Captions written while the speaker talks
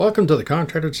Welcome to the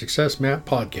Contractor Success Map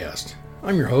podcast.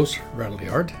 I'm your host, Bradley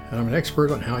Hart, and I'm an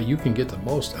expert on how you can get the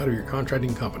most out of your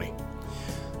contracting company.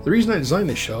 The reason I designed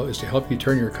this show is to help you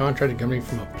turn your contracting company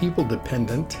from a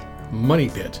people-dependent money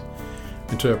pit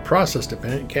into a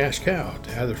process-dependent cash cow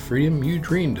to have the freedom you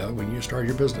dreamed of when you started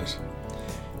your business.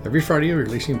 Every Friday, we're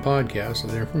releasing podcasts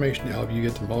with information to help you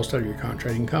get the most out of your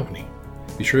contracting company.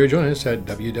 Be sure to join us at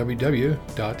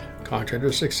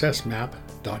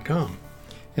www.contractorsuccessmap.com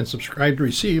and subscribe to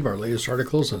receive our latest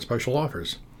articles and special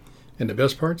offers. And the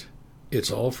best part,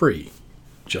 it's all free,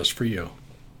 just for you.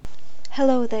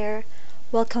 Hello there.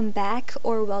 Welcome back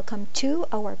or welcome to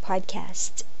our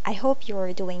podcast. I hope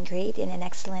you're doing great and in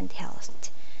excellent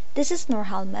health. This is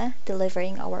Norhalma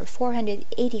delivering our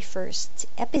 481st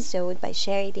episode by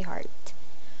Sherry DeHart.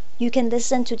 You can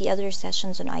listen to the other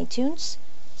sessions on iTunes,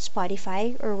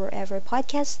 Spotify, or wherever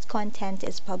podcast content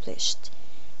is published.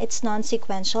 It's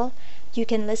non-sequential. You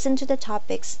can listen to the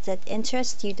topics that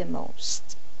interest you the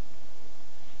most.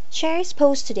 Sherry's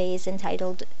post today is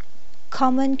entitled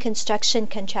Common Construction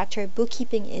Contractor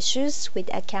Bookkeeping Issues with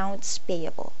Accounts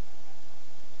Payable.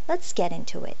 Let's get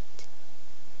into it.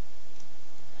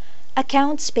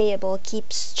 Accounts payable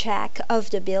keeps track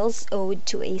of the bills owed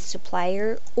to a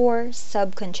supplier or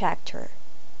subcontractor.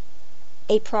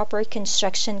 A proper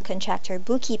construction contractor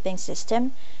bookkeeping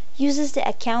system uses the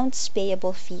accounts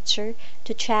payable feature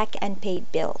to track unpaid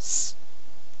bills.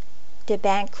 The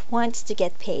bank wants to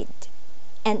get paid,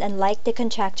 and unlike the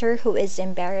contractor who is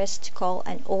embarrassed to call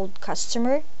an old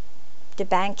customer, the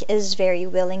bank is very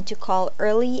willing to call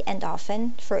early and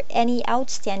often for any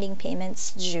outstanding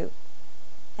payments due.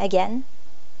 Again,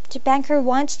 the banker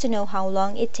wants to know how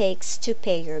long it takes to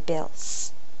pay your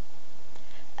bills.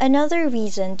 Another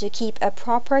reason to keep a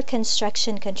proper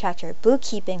construction contractor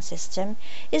bookkeeping system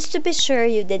is to be sure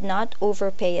you did not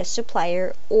overpay a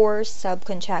supplier or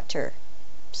subcontractor.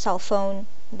 Cell phone,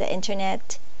 the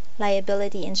internet,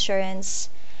 liability insurance,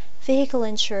 vehicle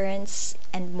insurance,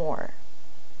 and more.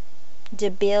 The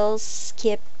bills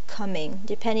keep coming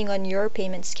depending on your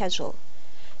payment schedule.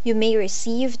 You may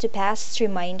receive the past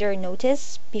reminder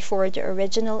notice before the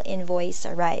original invoice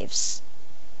arrives.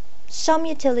 Some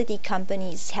utility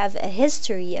companies have a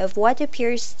history of what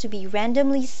appears to be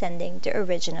randomly sending the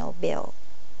original bill.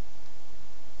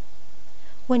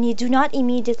 When you do not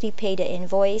immediately pay the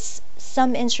invoice,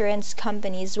 some insurance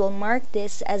companies will mark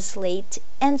this as late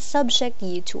and subject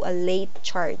you to a late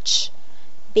charge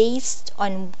based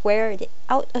on where the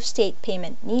out-of-state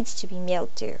payment needs to be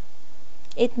mailed to.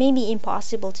 It may be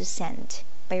impossible to send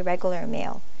by regular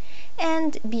mail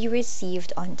and be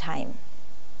received on time.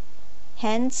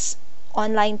 Hence,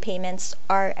 online payments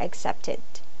are accepted.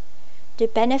 The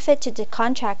benefit to the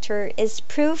contractor is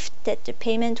proof that the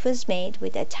payment was made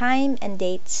with a time and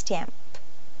date stamp,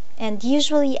 and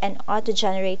usually an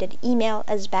auto-generated email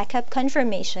as backup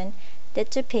confirmation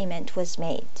that the payment was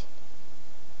made.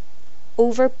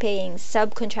 Overpaying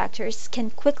subcontractors can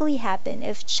quickly happen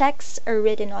if checks are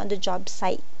written on the job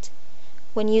site.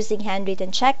 When using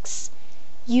handwritten checks,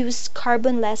 use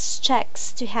carbonless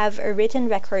checks to have a written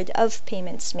record of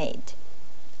payments made.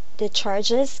 The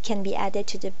charges can be added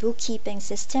to the bookkeeping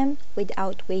system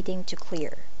without waiting to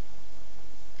clear.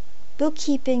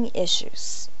 Bookkeeping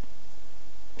issues.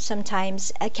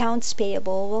 Sometimes accounts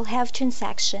payable will have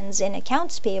transactions in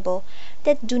accounts payable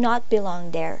that do not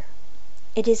belong there.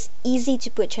 It is easy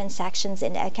to put transactions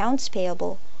in the accounts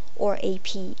payable or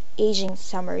AP aging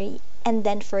summary and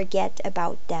then forget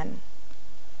about them.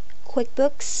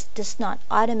 QuickBooks does not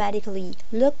automatically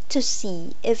look to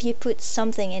see if you put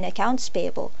something in accounts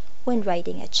payable when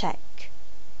writing a check.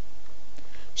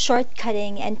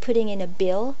 Shortcutting and putting in a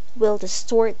bill will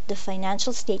distort the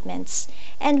financial statements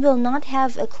and will not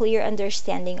have a clear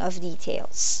understanding of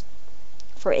details.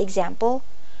 For example,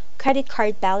 credit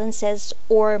card balances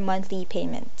or monthly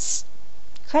payments.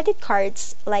 Credit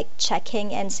cards, like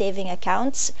checking and saving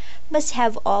accounts, must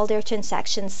have all their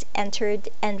transactions entered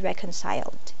and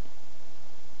reconciled.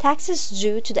 Taxes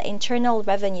due to the Internal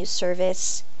Revenue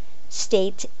Service,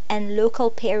 state and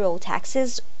local payroll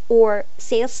taxes, or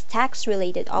sales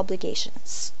tax-related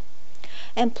obligations.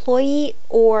 Employee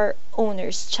or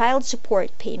owner's child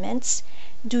support payments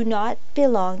do not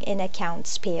belong in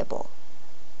accounts payable.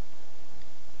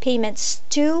 Payments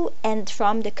to and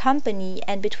from the company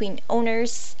and between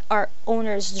owners are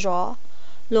owner's draw,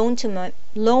 loan to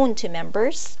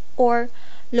members, or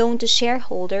loan to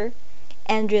shareholder,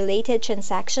 and related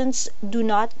transactions do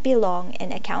not belong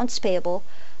in accounts payable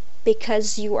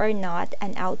because you are not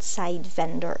an outside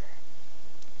vendor.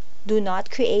 Do not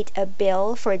create a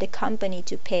bill for the company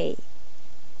to pay.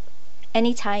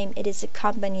 Anytime it is a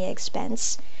company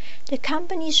expense, the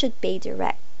company should pay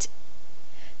direct.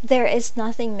 There is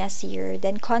nothing messier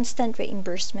than constant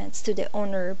reimbursements to the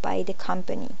owner by the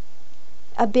company.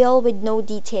 A bill with no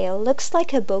detail looks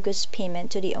like a bogus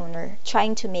payment to the owner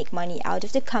trying to make money out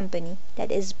of the company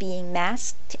that is being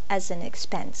masked as an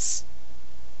expense.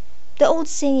 The old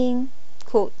saying,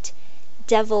 quote,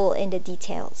 "devil in the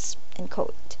details," end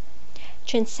quote.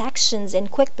 Transactions in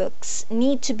QuickBooks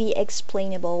need to be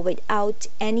explainable without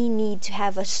any need to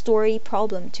have a story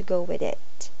problem to go with it.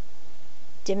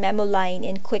 The memo line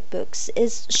in QuickBooks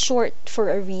is short for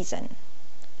a reason.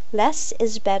 Less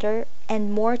is better,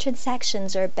 and more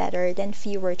transactions are better than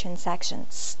fewer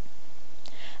transactions.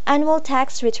 Annual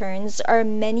tax returns are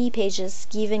many pages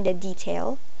giving the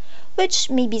detail, which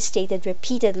may be stated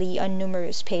repeatedly on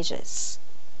numerous pages.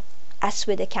 As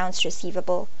with accounts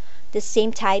receivable, the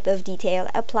same type of detail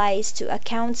applies to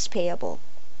accounts payable,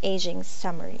 aging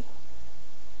summary.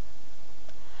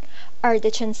 Are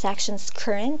the transactions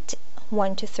current,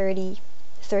 1 to 30,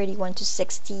 31 to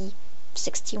 60,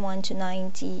 61 to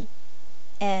 90,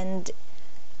 and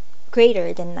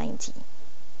greater than 90,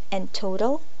 and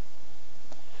total?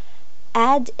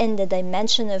 Add in the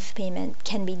dimension of payment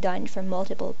can be done from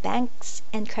multiple banks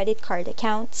and credit card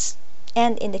accounts,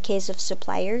 and in the case of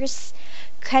suppliers,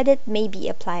 credit may be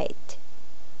applied.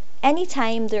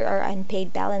 Anytime there are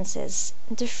unpaid balances,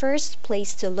 the first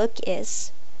place to look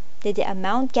is, did the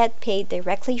amount get paid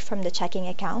directly from the checking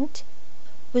account?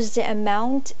 Was the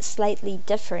amount slightly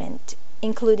different,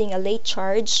 including a late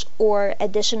charge or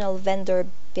additional vendor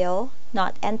bill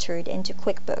not entered into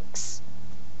QuickBooks?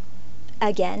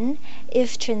 Again,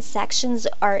 if transactions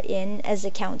are in as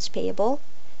accounts payable,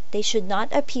 they should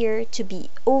not appear to be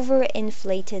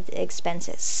overinflated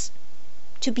expenses.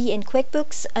 To be in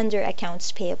QuickBooks under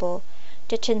accounts payable,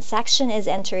 the transaction is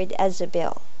entered as a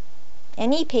bill.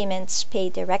 Any payments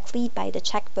paid directly by the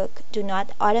checkbook do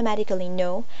not automatically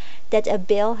know that a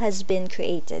bill has been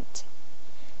created.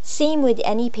 Same with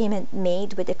any payment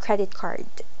made with a credit card.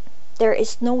 There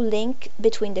is no link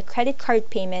between the credit card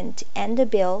payment and the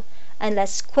bill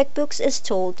unless QuickBooks is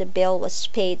told the bill was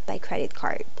paid by credit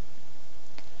card.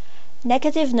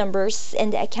 Negative numbers in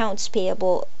the accounts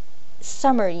payable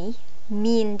summary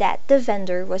mean that the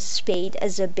vendor was paid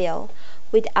as a bill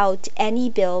without any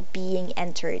bill being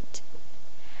entered.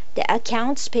 The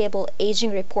accounts payable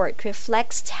aging report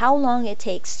reflects how long it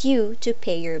takes you to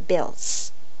pay your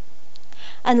bills.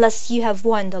 Unless you have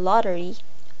won the lottery,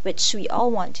 which we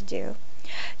all want to do,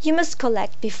 you must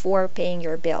collect before paying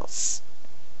your bills.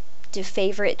 The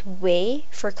favorite way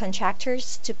for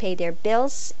contractors to pay their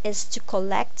bills is to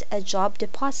collect a job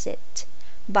deposit,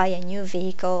 buy a new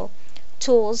vehicle,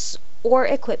 tools, or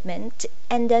equipment,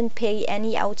 and then pay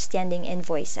any outstanding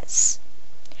invoices.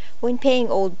 When paying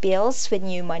old bills with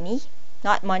new money,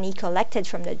 not money collected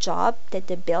from the job that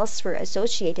the bills were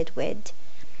associated with,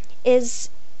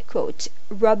 is, quote,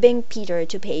 "robbing Peter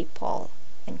to pay Paul,"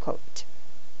 end quote.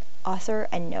 Author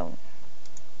unknown.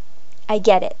 I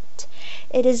get it.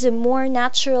 It is a more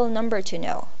natural number to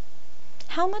know.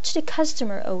 How much the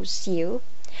customer owes you,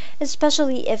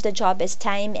 especially if the job is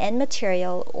time and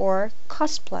material or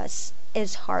cost plus,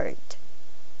 is hard.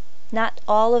 Not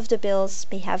all of the bills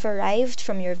may have arrived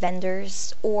from your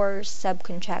vendors or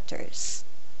subcontractors.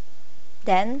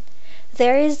 Then,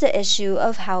 there is the issue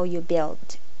of how you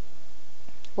billed.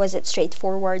 Was it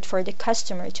straightforward for the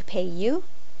customer to pay you?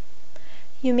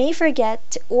 You may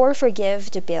forget or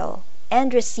forgive the bill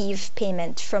and receive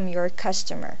payment from your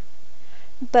customer.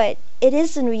 But it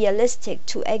is unrealistic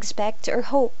to expect or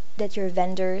hope that your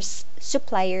vendors,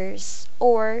 suppliers,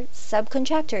 or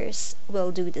subcontractors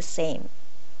will do the same.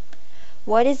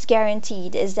 What is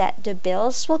guaranteed is that the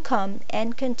bills will come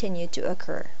and continue to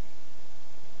occur.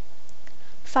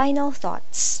 Final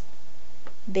thoughts.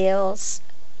 Bills,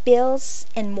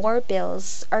 and more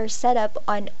bills are set up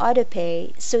on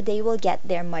autopay so they will get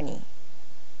their money.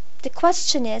 The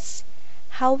question is,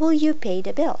 how will you pay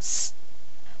the bills?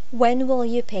 When will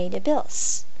you pay the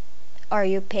bills? Are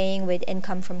you paying with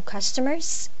income from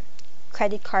customers?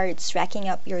 Credit cards racking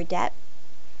up your debt?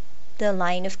 The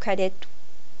line of credit,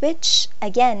 which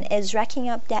again is racking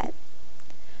up debt?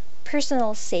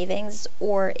 Personal savings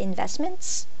or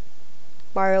investments?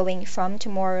 Borrowing from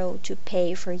tomorrow to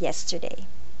pay for yesterday?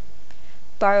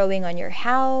 Borrowing on your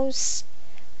house?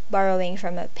 Borrowing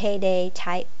from a payday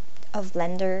type of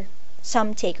lender?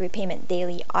 Some take repayment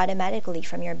daily automatically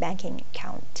from your banking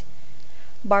account.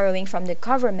 Borrowing from the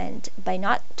government by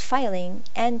not filing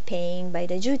and paying by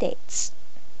the due dates.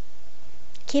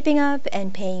 Keeping up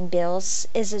and paying bills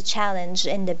is a challenge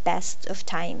in the best of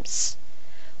times.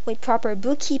 With proper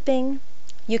bookkeeping,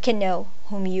 you can know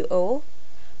whom you owe,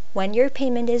 when your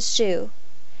payment is due.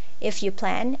 If you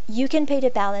plan, you can pay the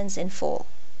balance in full.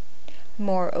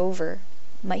 Moreover,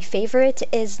 my favorite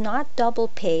is not double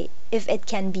pay if it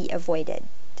can be avoided.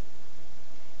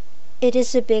 It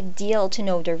is a big deal to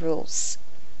know the rules.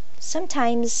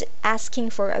 Sometimes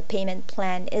asking for a payment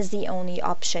plan is the only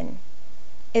option.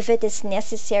 If it is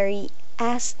necessary,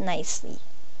 ask nicely,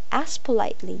 ask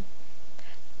politely,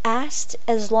 ask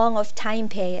as long of time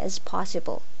pay as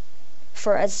possible,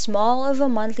 for as small of a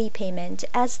monthly payment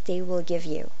as they will give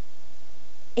you.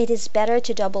 It is better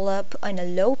to double up on a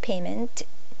low payment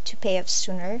to pay off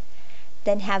sooner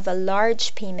than have a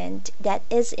large payment that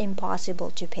is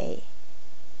impossible to pay.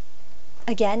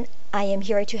 Again, I am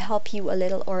here to help you a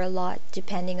little or a lot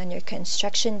depending on your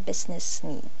construction business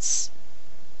needs.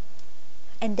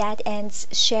 And that ends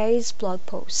Sherry's blog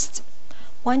post.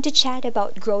 Want to chat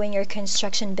about growing your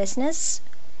construction business?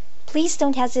 Please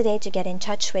don't hesitate to get in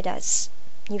touch with us.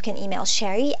 You can email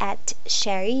Sherry at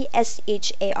Sherry,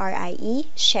 S-H-A-R-I-E,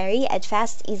 Sherry at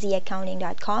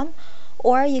fasteasyaccounting.com,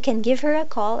 or you can give her a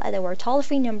call at our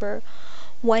toll-free number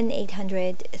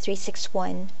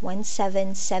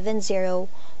 1-800-361-1770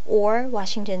 or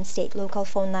Washington State Local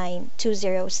Phone Line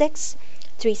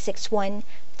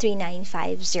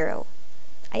 206-361-3950.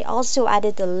 I also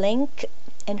added the link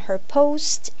in her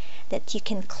post that you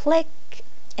can click,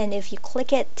 and if you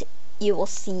click it, you will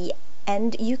see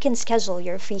and you can schedule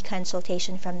your free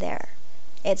consultation from there.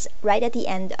 It's right at the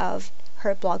end of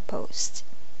her blog post.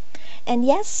 And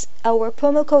yes, our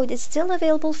promo code is still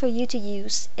available for you to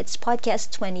use. It's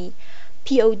podcast20,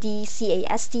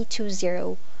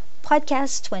 PODCAST20,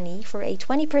 podcast20 for a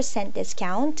 20%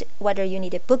 discount, whether you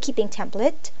need a bookkeeping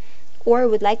template or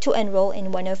would like to enroll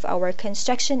in one of our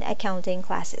construction accounting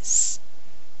classes.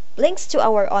 Links to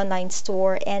our online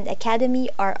store and academy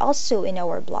are also in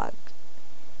our blog.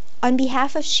 On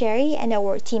behalf of Sherry and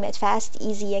our team at Fast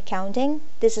Easy Accounting,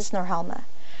 this is Norhalma.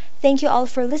 Thank you all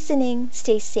for listening.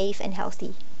 Stay safe and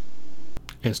healthy.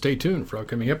 And stay tuned for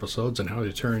upcoming episodes on how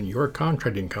to turn your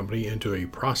contracting company into a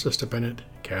process-dependent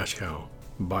cash cow.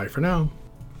 Bye for now.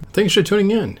 Thanks for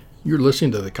tuning in. You're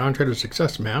listening to the Contractor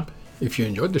Success Map. If you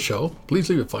enjoyed the show, please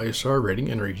leave a 5-star rating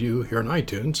and review here on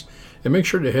iTunes. And make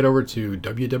sure to head over to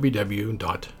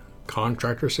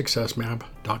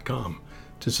www.contractorsuccessmap.com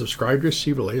to subscribe to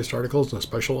receive the latest articles and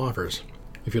special offers.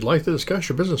 If you'd like to discuss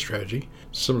your business strategy,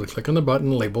 simply click on the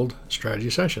button labeled Strategy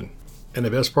Session. And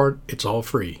the best part, it's all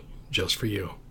free, just for you.